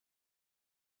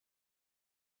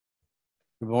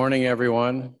Good morning,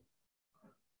 everyone.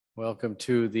 Welcome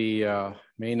to the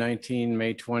May 19,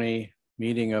 May 20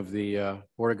 meeting of the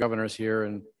Board of Governors here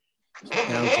in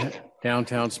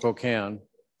downtown Spokane. I'm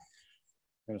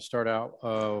going to start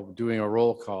out doing a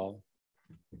roll call.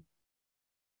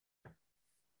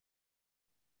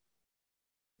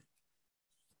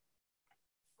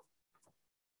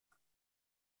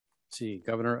 Let's see,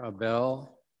 Governor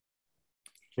Abel.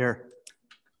 Here.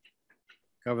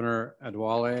 Governor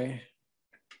Adwale.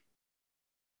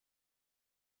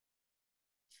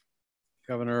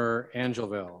 Governor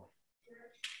Angelville.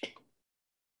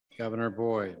 Governor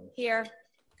Boyd. Here.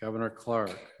 Governor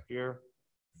Clark. Here.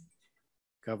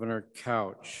 Governor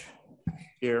Couch.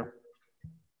 Here.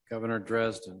 Governor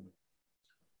Dresden.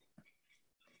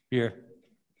 Here.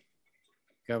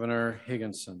 Governor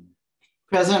Higginson.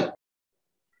 Present.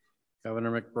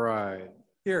 Governor McBride.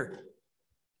 Here.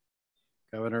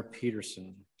 Governor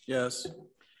Peterson. Yes.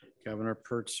 Governor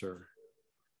Pertzer.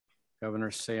 Governor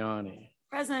Sayani.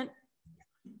 Present.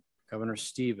 Governor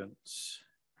Stevens.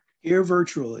 Here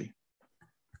virtually.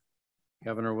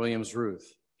 Governor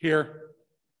Williams-Ruth. Here.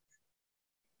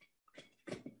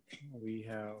 We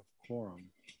have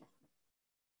quorum.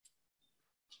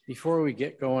 Before we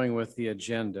get going with the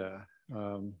agenda,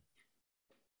 I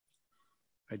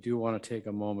do want to take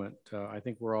a moment. I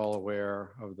think we're all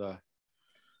aware of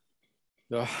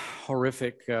the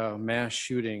horrific mass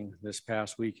shooting this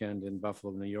past weekend in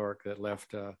Buffalo, New York that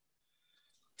left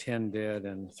 10 dead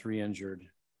and 3 injured.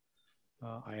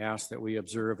 I ask that we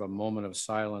observe a moment of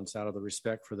silence out of the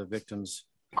respect for the victims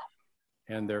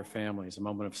and their families. A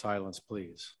moment of silence,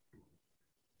 please.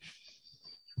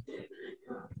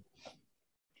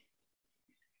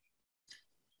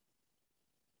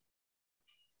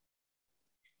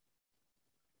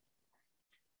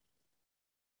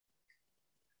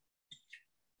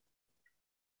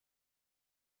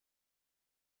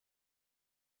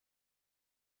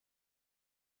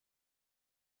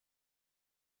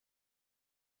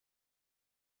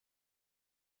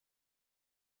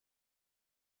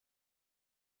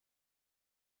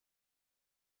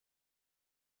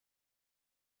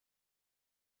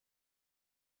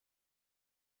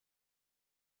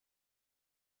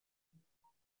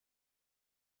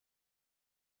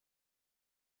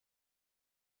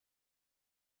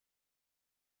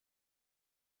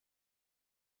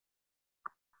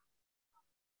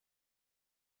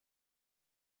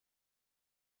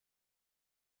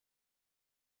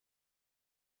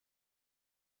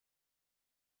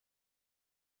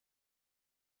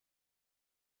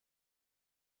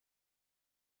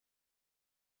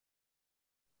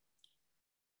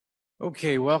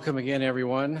 Okay, welcome again,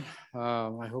 everyone.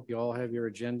 I hope you all have your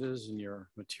agendas and your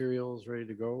materials ready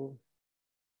to go.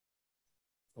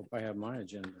 Hope I have my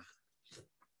agenda.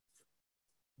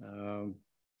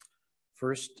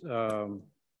 First item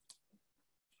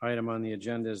on the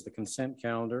agenda is the consent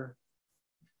calendar.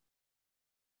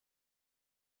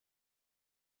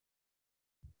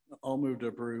 I'll move to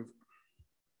approve.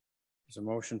 There's a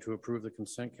motion to approve the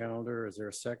consent calendar. Is there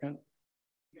a second?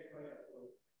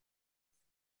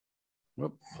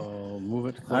 Whoop, I'll move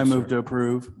it closer. I move to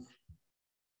approve.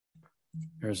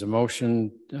 There's a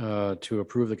motion to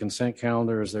approve the consent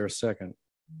calendar. Is there a second?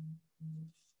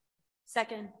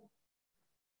 Second.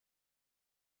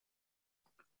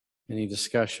 Any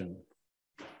discussion?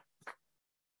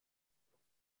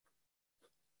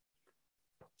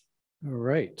 All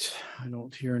right, I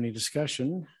don't hear any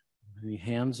discussion. Any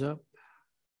hands up,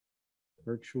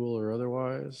 virtual or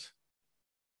otherwise?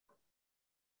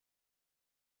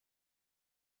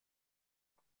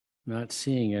 Not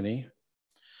seeing any.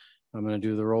 I'm going to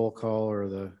do the roll call or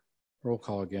the roll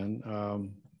call again.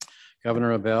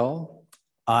 Governor Abel.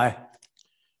 Aye.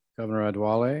 Governor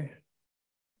Adwale.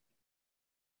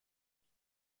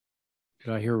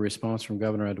 Did I hear a response from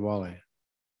Governor Adwale?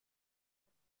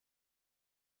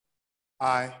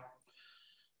 Aye.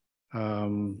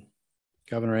 Governor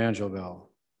Angelville.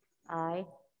 Aye.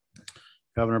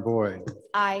 Governor Boyd.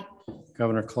 Aye.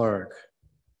 Governor Clark.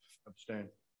 Abstain.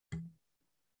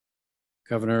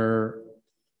 Governor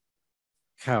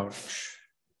Couch.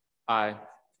 Aye.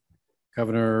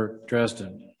 Governor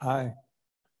Dresden. Aye.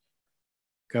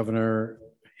 Governor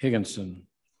Higginson.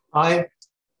 Aye.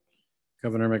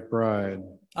 Governor McBride.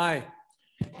 Aye.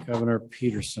 Governor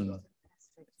Peterson.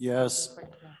 Yes.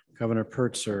 Governor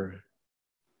Pertzer.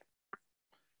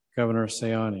 Governor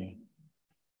Sayani.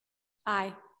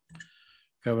 Aye.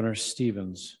 Governor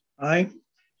Stevens. Aye.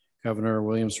 Governor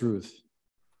Williams-Ruth.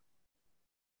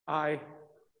 Aye.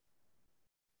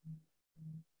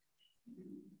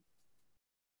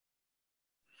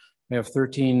 We have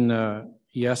 13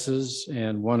 yeses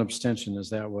and 1 abstention. Is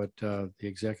that what the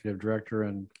executive director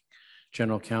and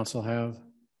general counsel have?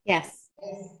 Yes.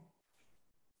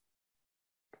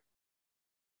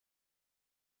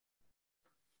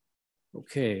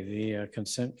 Okay, the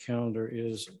consent calendar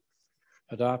is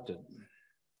adopted.